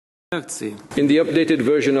In the updated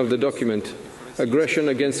version of the document, aggression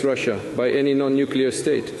against Russia by any non-nuclear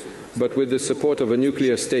state, but with the support of a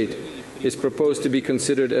nuclear state, is proposed to be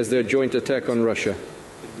considered as their joint attack on Russia.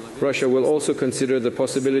 Russia will also consider the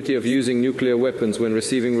possibility of using nuclear weapons when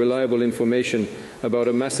receiving reliable information about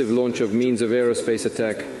a massive launch of means of aerospace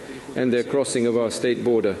attack and their crossing of our state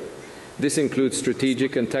border. This includes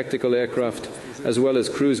strategic and tactical aircraft, as well as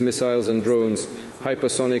cruise missiles and drones,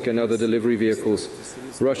 hypersonic and other delivery vehicles.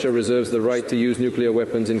 Russia reserves the right to use nuclear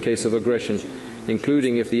weapons in case of aggression,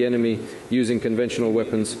 including if the enemy, using conventional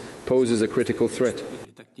weapons, poses a critical threat.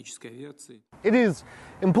 It is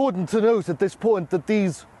important to note at this point that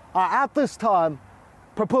these are at this time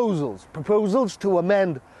proposals to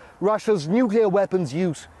amend Russia's nuclear weapons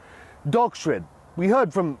use doctrine. We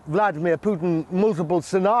heard from Vladimir Putin multiple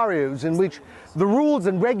scenarios in which the rules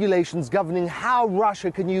and regulations governing how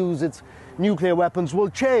Russia can use its nuclear weapons will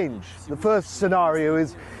change. The first scenario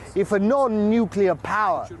is if a non-nuclear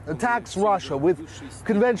power attacks Russia with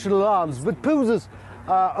conventional arms but poses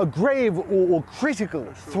a grave or critical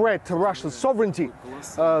threat to Russia's sovereignty,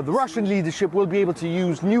 the Russian leadership will be able to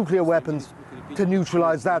use nuclear weapons to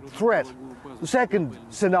neutralize that threat. The second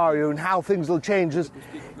scenario and how things will change is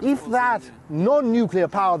if that non-nuclear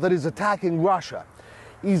power that is attacking Russia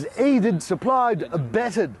is aided, supplied,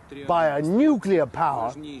 abetted by a nuclear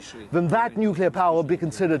power, then that nuclear power will be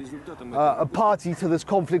considered a party to this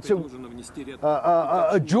conflict. So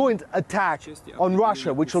a joint attack on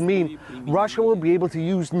Russia, which will mean Russia will be able to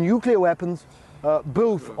use nuclear weapons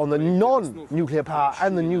both on the non-nuclear power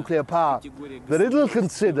and the nuclear power that it will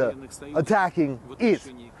consider attacking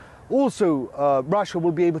it. Also, Russia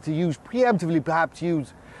will be able to use, preemptively perhaps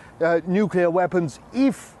use, nuclear weapons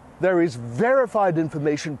if there is verified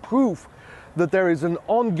information, proof that there is an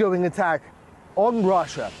ongoing attack on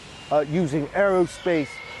Russia using aerospace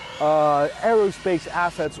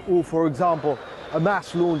assets or, for example, a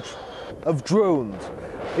mass launch of drones.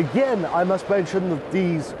 Again, I must mention that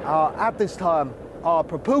these are, at this time, are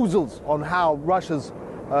proposals on how Russia's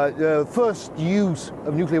first use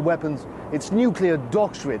of nuclear weapons, its nuclear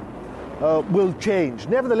doctrine, will change.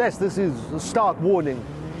 Nevertheless, this is a stark warning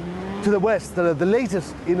to the West, the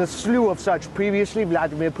latest in a slew of such. Previously,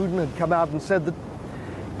 Vladimir Putin had come out and said that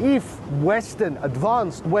if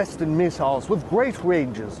advanced Western missiles with great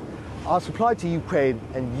ranges are supplied to Ukraine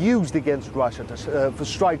and used against Russia for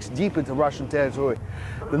strikes deep into Russian territory,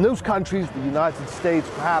 then those countries, the United States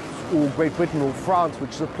perhaps, or Great Britain or France,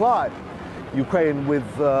 which supply Ukraine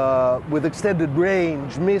with extended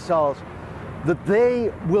range missiles, that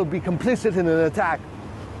they will be complicit in an attack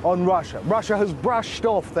on Russia. Russia has brushed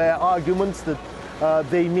off their arguments that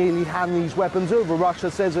they merely hand these weapons over. Russia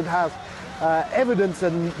says it has evidence,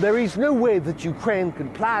 and there is no way that Ukraine can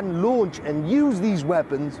plan, launch, and use these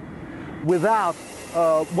weapons without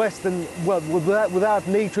without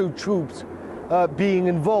NATO troops being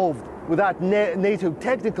involved, without NATO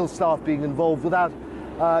technical staff being involved, without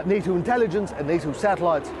NATO intelligence and NATO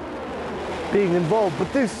satellites being involved.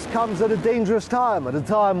 But this comes at a dangerous time, at a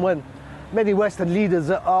time when many Western leaders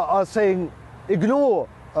are saying, ignore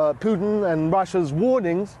Putin and Russia's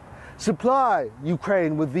warnings, supply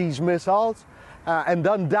Ukraine with these missiles, and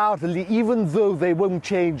undoubtedly, even though they won't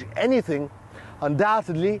change anything,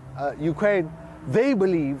 undoubtedly, Ukraine, they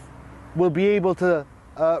believe, will be able to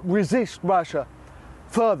resist Russia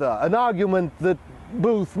further. An argument that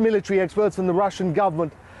both military experts and the Russian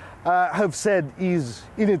government have said is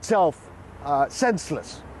in itself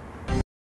senseless.